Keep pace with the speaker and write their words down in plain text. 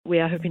We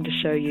are hoping to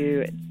show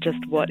you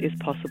just what is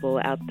possible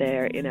out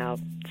there in our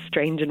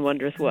strange and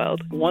wondrous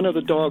world. One of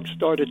the dogs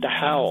started to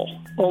howl.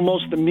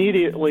 Almost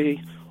immediately,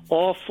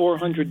 all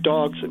 400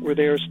 dogs that were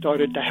there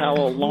started to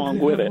howl along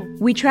with it.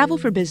 We travel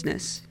for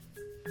business.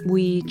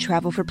 We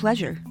travel for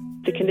pleasure.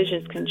 The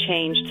conditions can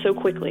change so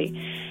quickly,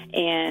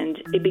 and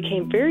it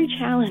became very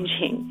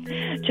challenging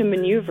to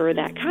maneuver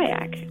that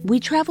kayak. We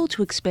travel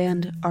to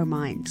expand our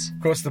minds.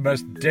 Of course, the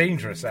most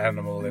dangerous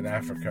animal in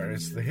Africa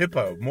is the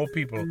hippo. More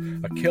people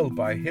are killed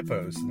by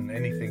hippos than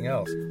anything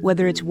else.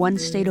 Whether it's one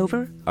state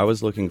over. I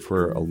was looking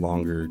for a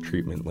longer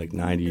treatment, like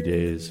 90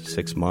 days,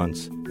 6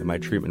 months, and my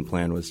treatment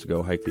plan was to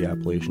go hike the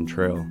Appalachian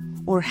Trail.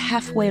 Or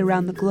halfway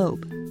around the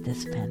globe.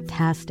 This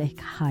fantastic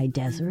high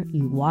desert.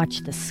 You watch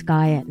the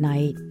sky at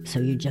night, so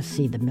you just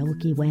see the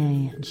Milky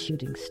Way and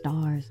shooting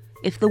stars.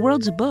 If the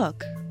world's a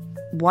book,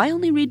 why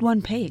only read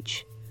one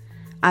page?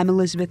 I'm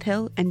Elizabeth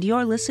Hill, and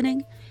you're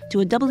listening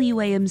to a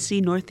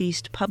WAMC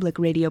Northeast public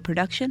radio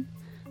production.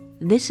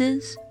 This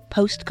is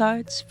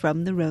Postcards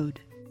from the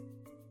Road.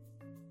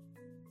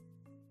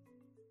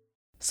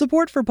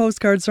 Support for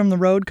Postcards from the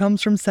Road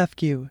comes from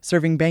CEFCU,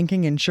 serving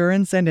banking,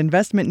 insurance, and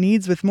investment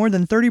needs with more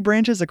than 30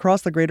 branches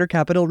across the Greater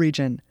Capital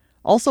Region.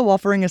 Also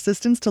offering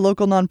assistance to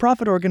local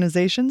nonprofit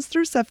organizations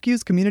through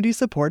CEFCU's Community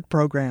Support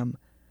Program.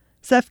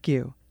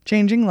 CEFCU,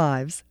 changing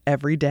lives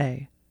every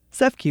day.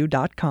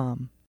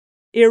 CEFCU.com.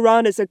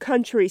 Iran is a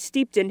country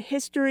steeped in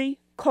history,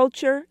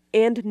 culture,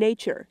 and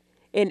nature.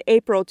 In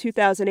April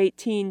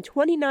 2018,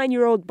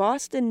 29-year-old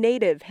Boston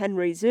native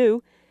Henry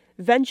Zhu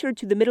ventured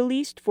to the Middle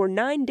East for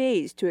 9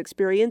 days to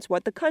experience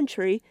what the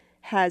country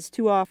has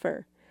to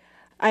offer.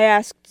 I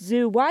asked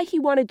Zhu why he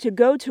wanted to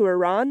go to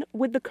Iran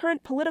with the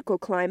current political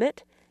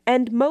climate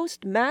and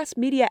most mass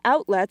media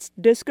outlets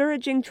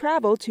discouraging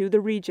travel to the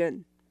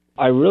region.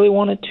 I really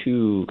wanted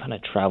to kind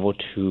of travel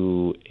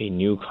to a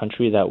new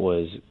country that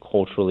was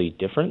culturally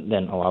different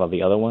than a lot of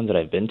the other ones that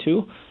I've been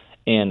to.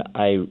 And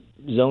I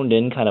zoned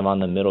in kind of on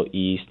the Middle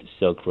East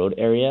Silk Road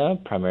area,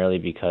 primarily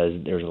because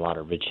there's a lot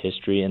of rich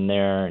history in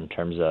there in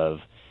terms of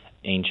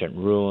ancient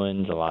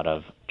ruins, a lot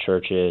of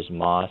churches,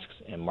 mosques,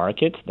 and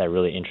markets that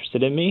really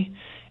interested in me.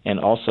 And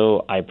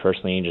also, I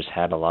personally just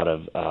had a lot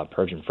of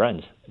Persian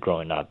friends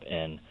growing up,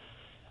 and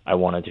I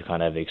wanted to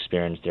kind of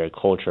experience their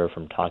culture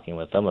from talking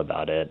with them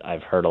about it.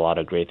 I've heard a lot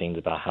of great things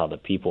about how the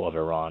people of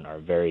Iran are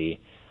very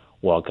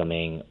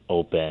welcoming,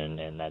 open,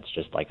 and that's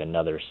just like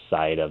another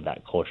side of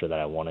that culture that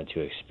I wanted to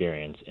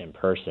experience in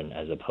person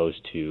as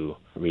opposed to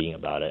reading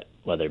about it,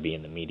 whether it be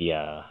in the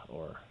media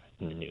or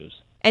in the news.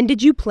 And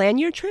did you plan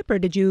your trip or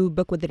did you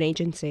book with an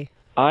agency?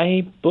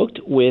 I booked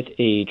with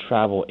a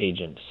travel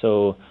agent.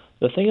 So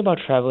the thing about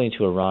traveling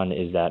to Iran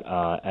is that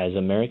as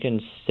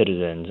American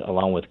citizens,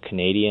 along with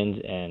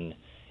Canadians and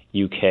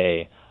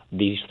UK,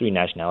 these three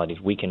nationalities,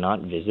 we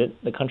cannot visit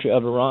the country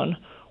of Iran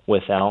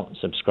without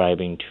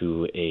subscribing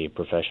to a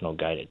professional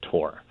guided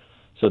tour.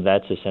 So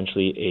that's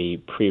essentially a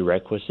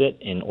prerequisite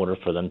in order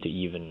for them to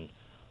even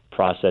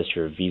process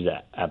your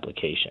visa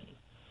application.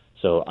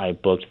 So I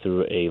booked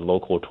through a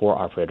local tour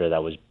operator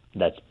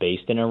that's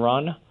based in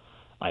Iran.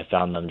 I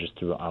found them just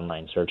through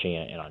online searching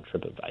and on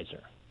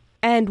TripAdvisor.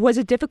 And was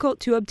it difficult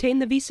to obtain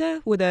the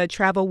visa with a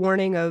travel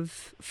warning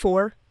of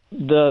 4?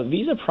 The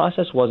visa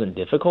process wasn't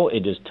difficult.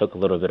 It just took a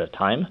little bit of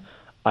time.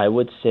 I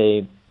would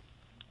say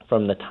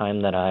from the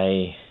time that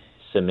I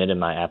submitted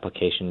my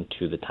application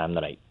to the time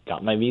that I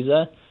got my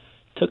visa,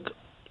 took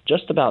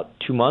just about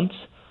 2 months,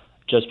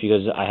 just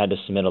because I had to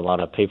submit a lot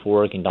of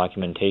paperwork and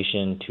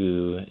documentation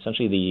to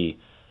essentially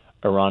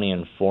the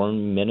Iranian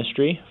Foreign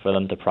Ministry for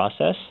them to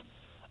process,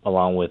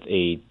 along with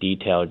a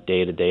detailed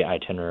day-to-day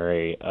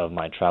itinerary of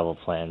my travel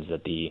plans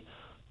that the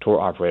tour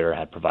operator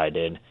had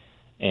provided.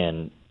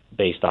 And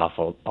based off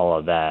of all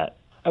of that,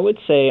 I would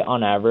say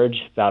on average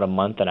about a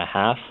month and a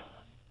half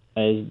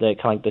is the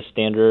kind of like the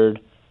standard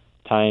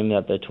time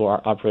that the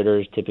tour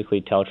operators typically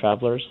tell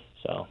travelers.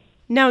 So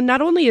now,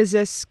 not only is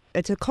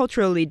it's a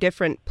culturally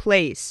different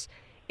place,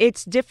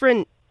 it's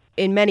different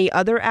in many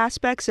other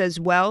aspects as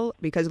well,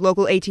 because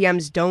local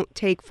ATMs don't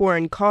take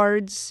foreign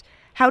cards.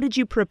 How did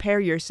you prepare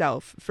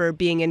yourself for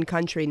being in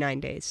country 9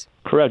 days?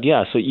 Correct,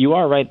 yeah. So you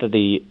are right that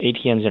the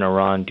ATMs in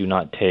Iran do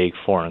not take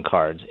foreign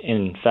cards.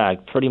 In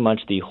fact, pretty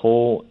much the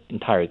whole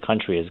entire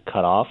country is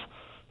cut off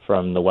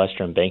from the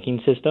Western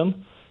banking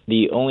system.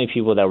 The only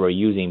people that were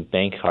using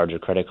bank cards or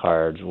credit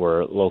cards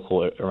were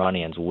local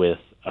Iranians with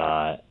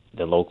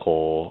the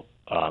local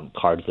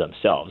cards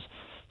themselves.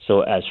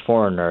 So as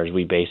foreigners,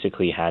 we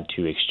basically had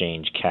to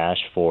exchange cash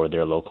for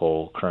their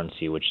local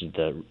currency, which is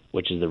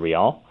the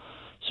rial.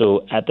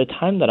 So at the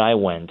time that I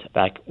went,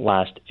 back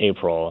last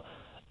April,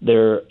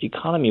 their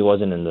economy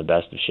wasn't in the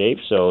best of shape,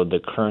 so the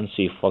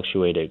currency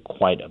fluctuated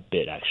quite a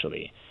bit,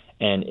 actually.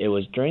 And it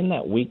was during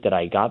that week that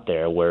I got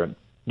there where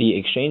the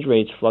exchange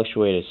rates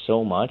fluctuated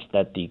so much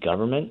that the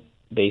government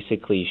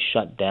basically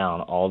shut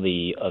down all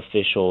the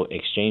official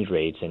exchange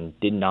rates and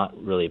did not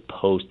really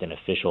post an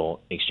official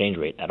exchange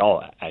rate at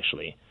all,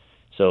 actually.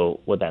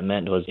 So what that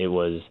meant was it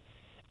was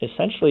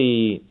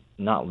essentially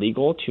not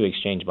legal to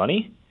exchange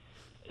money.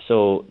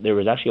 So there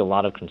was actually a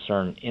lot of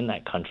concern in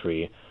that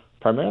country,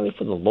 primarily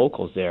for the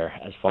locals there,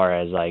 as far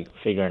as like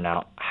figuring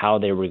out how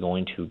they were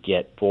going to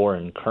get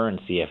foreign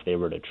currency if they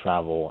were to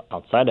travel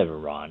outside of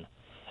Iran.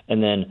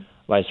 And then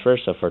vice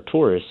versa for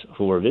tourists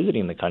who were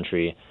visiting the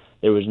country,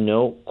 there was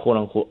no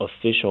quote-unquote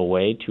official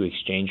way to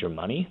exchange your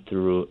money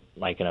through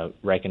like a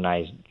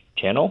recognized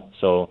channel.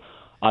 So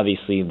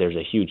obviously there's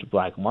a huge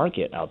black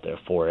market out there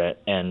for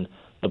it, and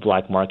the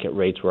black market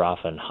rates were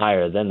often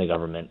higher than the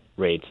government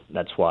rates.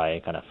 That's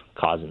why kind of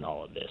causing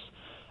all of this.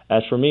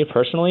 As for me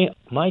personally,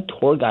 my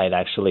tour guide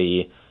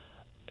actually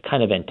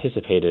kind of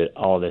anticipated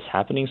all of this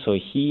happening, so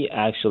he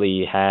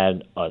actually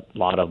had a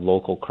lot of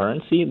local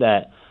currency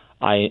that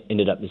I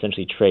ended up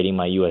essentially trading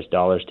my U.S.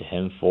 dollars to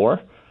him for.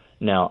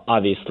 Now,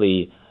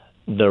 obviously,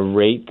 the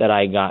rate that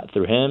I got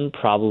through him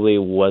probably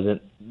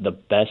wasn't the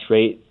best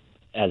rate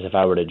as if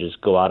I were to just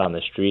go out on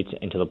the streets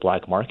into the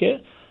black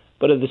market,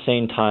 but at the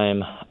same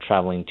time,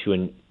 traveling to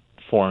a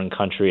foreign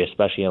country,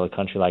 especially in a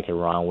country like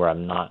Iran where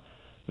I'm not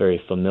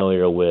very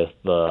familiar with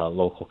the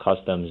local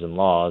customs and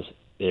laws,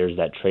 there's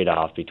that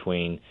trade-off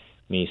between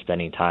me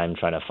spending time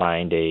trying to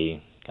find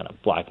a kind of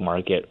black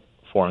market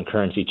foreign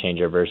currency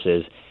changer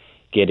versus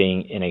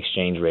getting an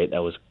exchange rate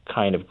that was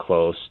kind of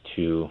close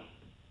to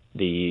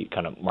the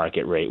kind of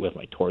market rate with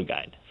my tour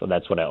guide. So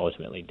that's what I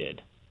ultimately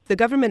did. The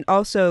government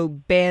also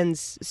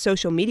bans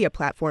social media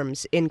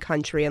platforms in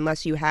country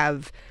unless you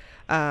have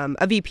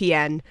a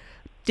VPN.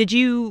 Did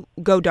you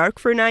go dark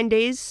for 9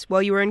 days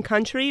while you were in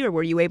country, or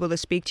were you able to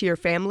speak to your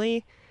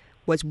family?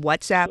 Was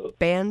WhatsApp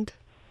banned?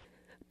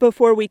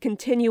 Before we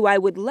continue, I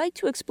would like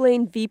to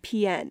explain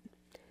VPN.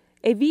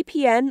 A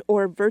VPN,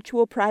 or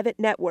virtual private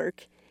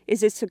network,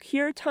 is a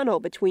secure tunnel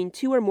between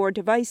two or more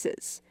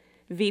devices.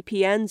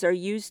 VPNs are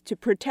used to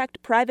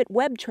protect private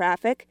web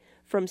traffic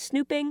from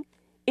snooping,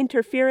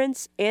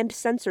 interference, and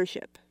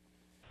censorship.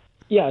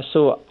 Yeah,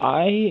 so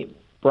I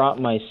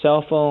brought my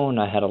cell phone,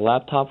 I had a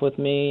laptop with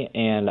me,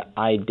 and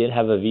I did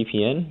have a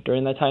VPN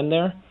during that time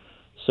there.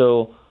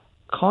 So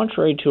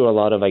contrary to a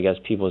lot of, I guess,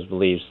 people's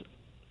beliefs,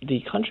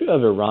 the country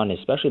of Iran,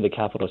 especially the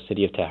capital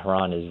city of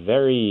Tehran, is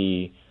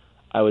very,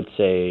 I would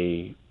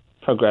say,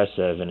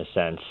 progressive in a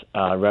sense,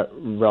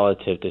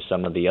 relative to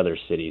some of the other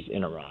cities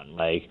in Iran.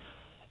 Like,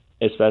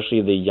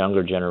 especially the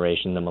younger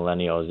generation, the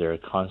millennials, they're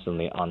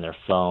constantly on their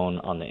phone,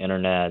 on the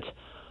internet.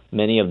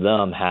 Many of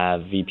them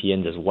have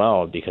VPNs as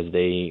well because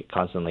they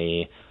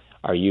constantly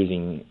are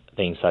using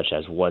things such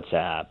as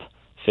WhatsApp,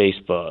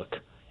 Facebook,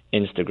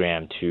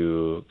 Instagram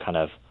to kind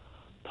of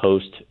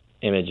post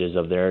images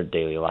of their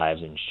daily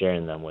lives and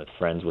sharing them with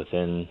friends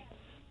within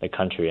the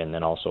country and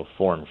then also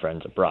foreign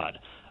friends abroad.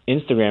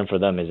 Instagram for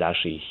them is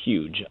actually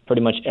huge.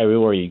 Pretty much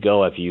everywhere you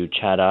go, if you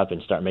chat up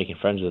and start making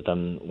friends with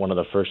them, one of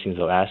the first things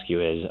they'll ask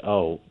you is,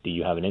 oh, do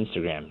you have an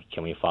Instagram?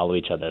 Can we follow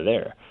each other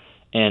there?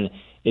 And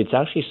it's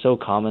actually so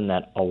common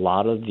that a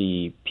lot of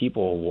the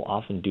people will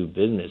often do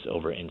business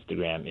over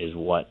Instagram is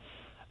what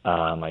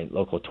my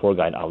local tour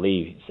guide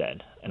Ali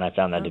said. And I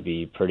found that to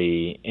be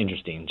pretty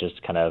interesting,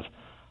 just kind of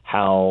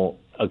how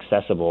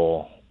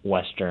accessible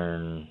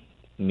Western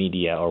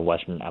media or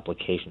Western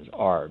applications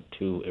are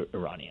to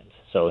Iranians.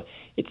 So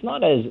it's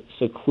not as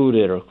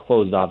secluded or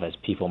closed off as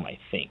people might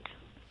think.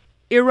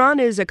 Iran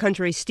is a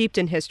country steeped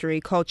in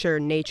history, culture,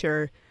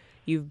 nature.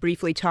 You've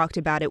briefly talked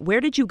about it. Where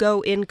did you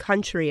go in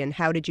country and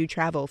how did you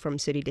travel from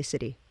city to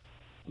city?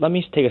 Let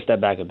me take a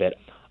step back a bit.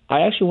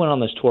 I actually went on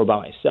this tour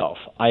by myself.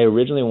 I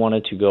originally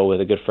wanted to go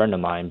with a good friend of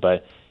mine,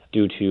 but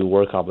due to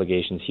work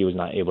obligations, he was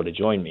not able to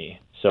join me.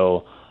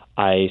 So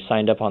I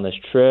signed up on this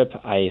trip.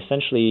 I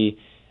essentially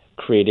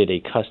created a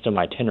custom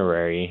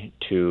itinerary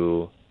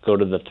to go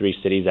to the 3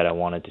 cities that I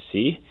wanted to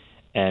see,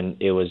 and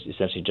it was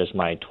essentially just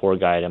my tour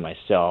guide and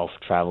myself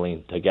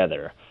traveling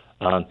together.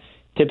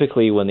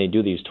 Typically, when they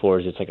do these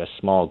tours, it's like a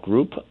small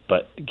group,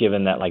 but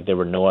given that like there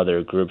were no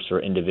other groups or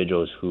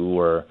individuals who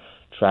were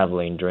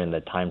traveling during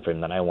the time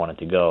frame that I wanted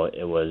to go,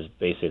 it was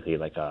basically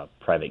like a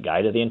private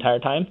guide the entire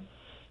time.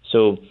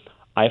 So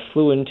I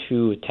flew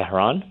into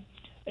Tehran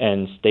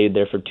and stayed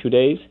there for 2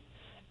 days,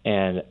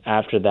 and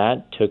after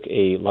that took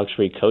a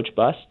luxury coach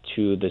bus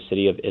to the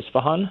city of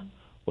Isfahan,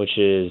 which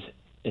is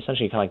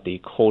essentially kind of like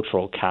the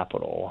cultural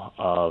capital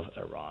of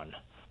Iran.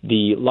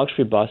 The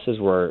luxury buses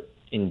were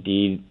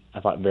indeed, I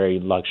thought, very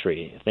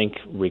luxury. Think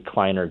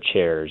recliner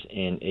chairs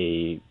in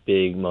a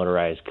big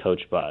motorized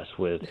coach bus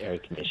with air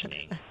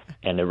conditioning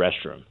and a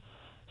restroom.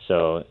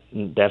 So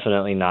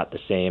definitely not the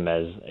same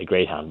as a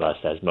Greyhound bus,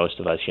 as most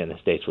of us here in the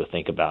States would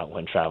think about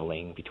when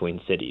traveling between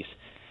cities.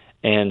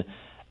 And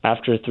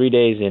after 3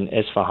 days in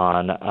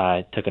Isfahan,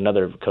 I took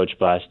another coach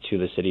bus to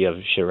the city of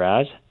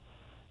Shiraz.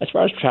 As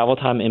far as travel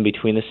time in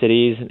between the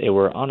cities, they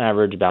were on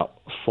average about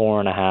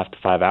 4.5 to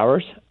 5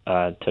 hours.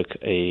 Took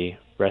a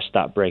rest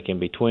stop break in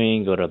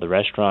between, go to the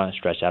restaurant,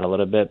 stretch out a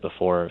little bit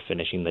before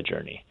finishing the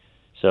journey.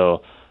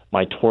 So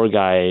my tour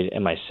guide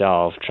and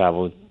myself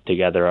traveled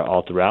together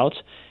all throughout.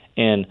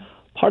 And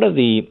part of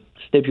the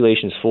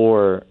stipulations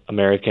for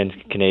Americans,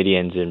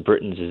 Canadians, and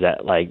Britons is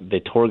that like the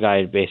tour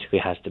guide basically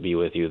has to be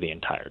with you the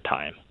entire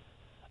time.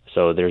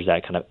 So there's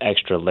that kind of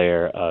extra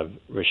layer of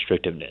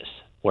restrictiveness.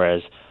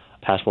 whereas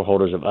passport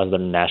holders of other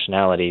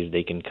nationalities,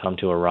 they can come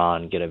to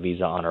Iran, get a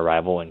visa on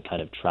arrival, and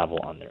kind of travel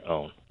on their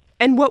own.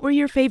 And what were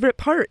your favorite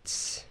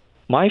parts?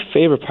 My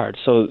favorite part,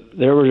 so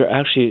there were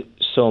actually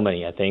so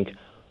many, I think.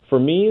 For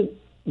me,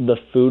 the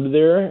food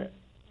there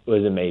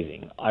was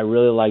amazing. I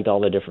really liked all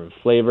the different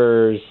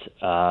flavors,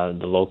 the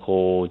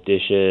local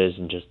dishes,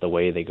 and just the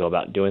way they go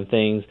about doing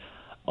things.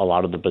 A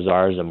lot of the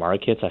bazaars and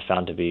markets I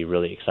found to be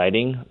really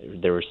exciting.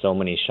 There were so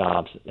many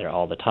shops there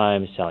all the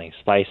time selling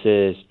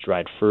spices,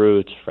 dried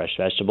fruits, fresh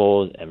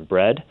vegetables, and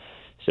bread.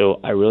 So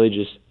I really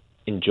just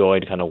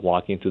enjoyed kind of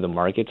walking through the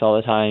markets all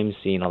the time,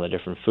 seeing all the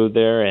different food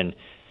there, and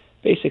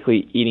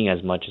basically eating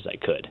as much as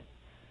I could.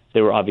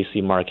 There were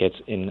obviously markets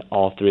in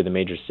all three of the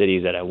major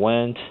cities that I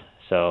went,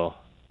 so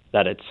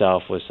that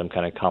itself was some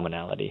kind of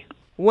commonality.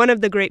 One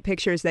of the great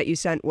pictures that you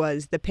sent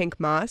was the Pink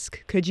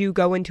Mosque. Could you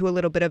go into a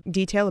little bit of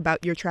detail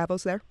about your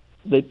travels there?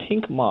 The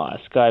Pink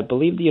Mosque, I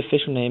believe the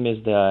official name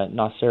is the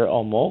Nasser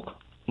al-Mulk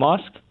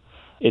Mosque.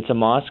 It's a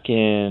mosque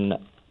in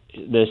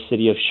the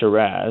city of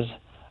Shiraz,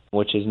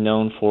 which is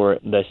known for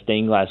the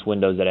stained glass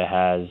windows that it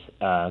has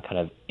kind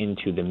of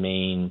into the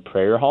main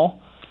prayer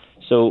hall.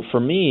 So for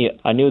me,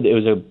 I knew that it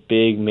was a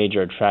big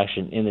major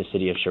attraction in the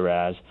city of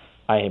Shiraz.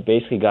 I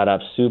basically got up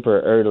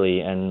super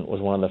early and was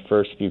one of the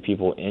first few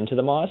people into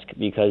the mosque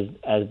because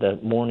as the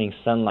morning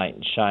sunlight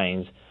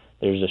shines,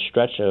 there's a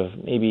stretch of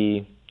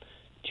maybe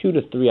 2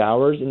 to 3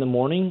 hours in the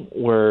morning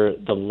where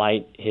the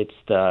light hits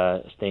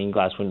the stained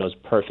glass windows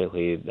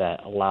perfectly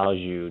that allows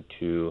you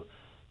to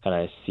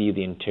kind of see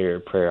the interior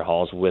prayer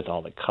halls with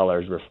all the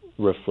colors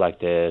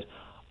reflected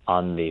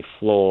on the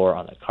floor,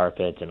 on the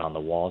carpets, and on the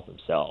walls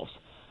themselves.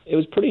 It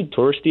was pretty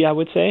touristy, I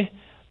would say,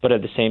 but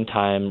at the same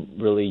time,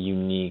 really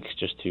unique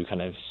just to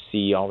kind of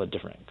see all the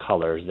different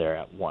colors there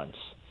at once.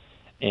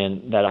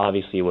 And that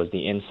obviously was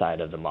the inside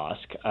of the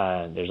mosque.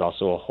 There's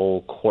also a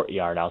whole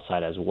courtyard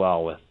outside as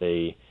well with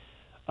the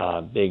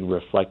big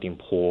reflecting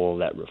pool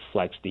that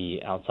reflects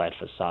the outside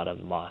facade of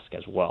the mosque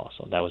as well.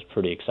 So that was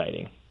pretty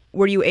exciting.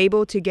 Were you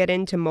able to get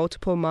into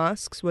multiple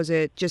mosques? Was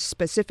it just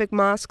specific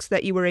mosques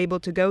that you were able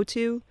to go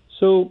to?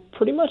 So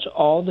pretty much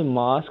all the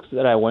mosques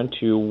that I went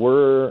to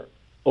were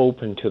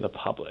open to the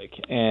public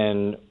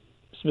and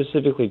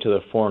specifically to the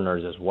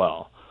foreigners as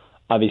well.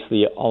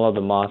 Obviously, all of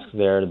the mosques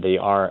there, they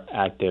are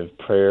active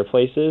prayer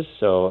places,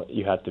 so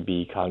you have to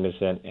be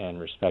cognizant and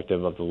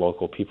respectful of the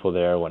local people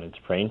there when it's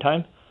praying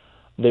time.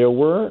 There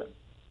were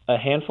a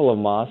handful of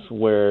mosques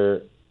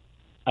where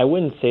I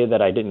wouldn't say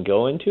that I didn't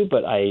go into,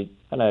 but I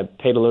kind of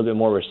paid a little bit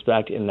more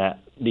respect in that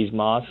these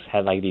mosques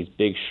had like these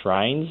big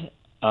shrines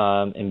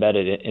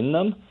embedded in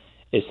them,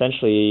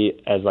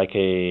 essentially as like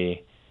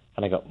a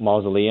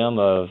mausoleum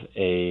of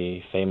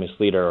a famous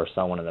leader or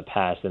someone in the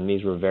past. And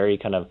these were very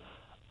kind of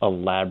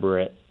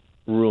elaborate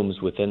rooms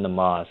within the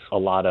mosque, a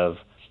lot of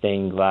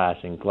stained glass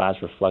and glass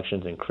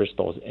reflections and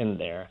crystals in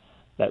there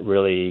that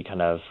really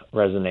kind of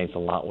resonates a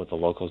lot with the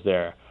locals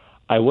there.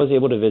 I was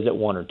able to visit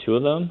one or two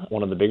of them,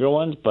 one of the bigger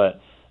ones, but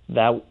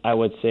that I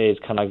would say is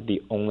kind of like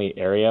the only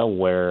area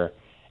where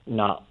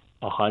not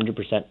 100%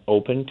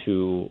 open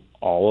to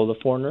all of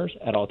the foreigners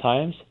at all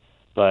times.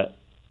 But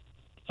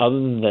other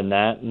than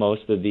that,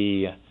 most of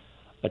the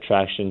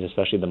attractions,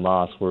 especially the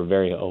mosques, were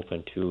very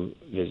open to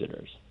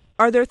visitors.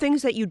 Are there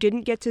things that you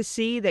didn't get to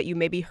see that you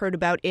maybe heard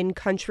about in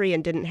country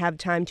and didn't have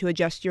time to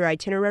adjust your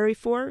itinerary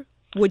for?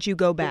 Would you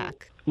go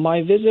back?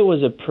 My visit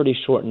was a pretty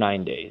short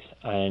 9 days,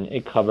 and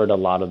it covered a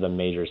lot of the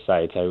major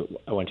sites.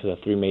 I went to the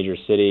 3 major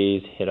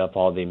cities, hit up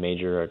all the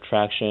major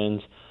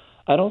attractions.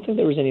 I don't think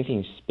there was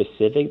anything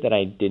specific that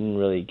I didn't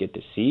really get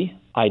to see.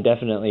 I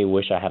definitely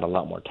wish I had a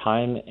lot more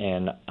time,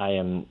 and I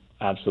am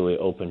absolutely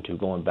open to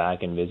going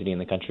back and visiting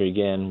the country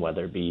again,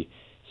 whether it be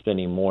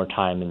spending more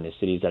time in the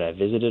cities that I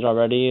visited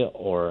already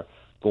or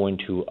going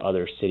to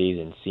other cities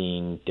and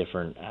seeing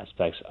different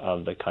aspects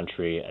of the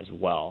country as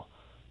well.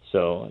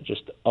 So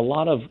just a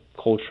lot of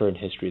culture and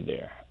history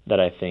there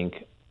that I think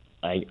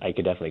I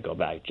could definitely go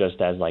back,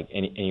 just as like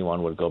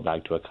anyone would go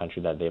back to a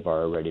country that they've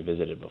already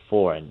visited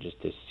before and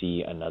just to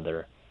see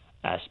another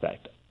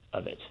aspect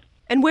of it.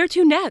 And where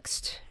to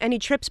next? Any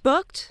trips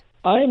booked?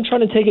 I am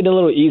trying to take it a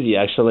little easy,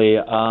 actually.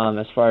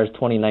 As far as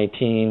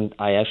 2019,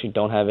 I actually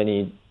don't have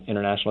any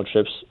international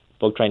trips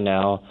booked right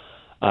now.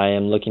 I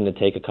am looking to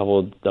take a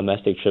couple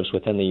domestic trips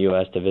within the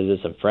U.S. to visit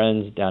some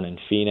friends down in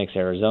Phoenix,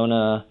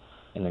 Arizona,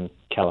 and then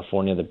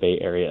California, the Bay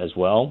Area as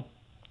well.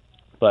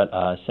 But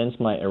since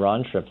my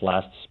Iran trip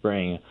last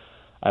spring,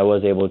 I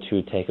was able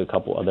to take a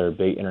couple other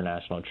big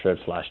international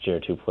trips last year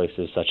to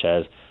places such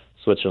as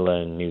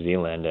Switzerland, New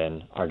Zealand,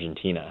 and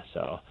Argentina.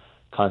 So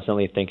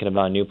constantly thinking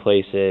about new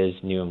places,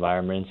 new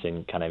environments,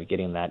 and kind of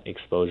getting that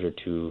exposure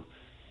to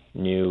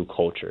new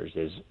cultures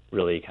is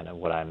really kind of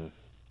what I'm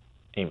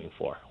aiming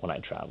for when I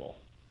travel,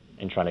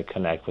 and trying to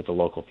connect with the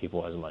local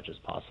people as much as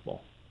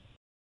possible.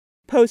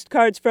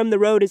 Postcards from the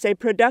Road is a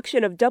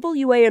production of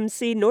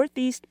WAMC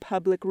Northeast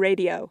Public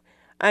Radio.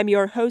 I'm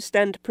your host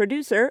and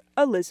producer,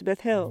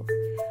 Elizabeth Hill.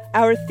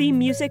 Our theme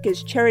music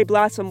is Cherry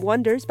Blossom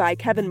Wonders by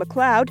Kevin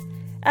MacLeod.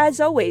 As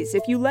always,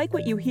 if you like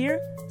what you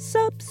hear,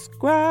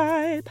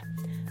 subscribe.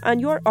 on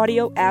your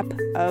audio app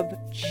of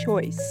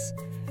choice.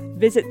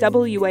 Visit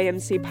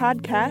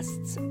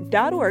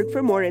WAMCpodcasts.org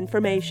for more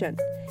information.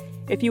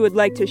 If you would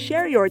like to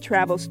share your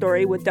travel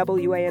story with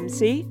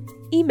WAMC,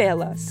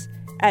 email us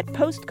at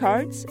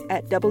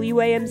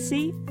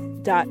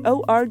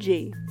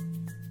postcards@wamc.org.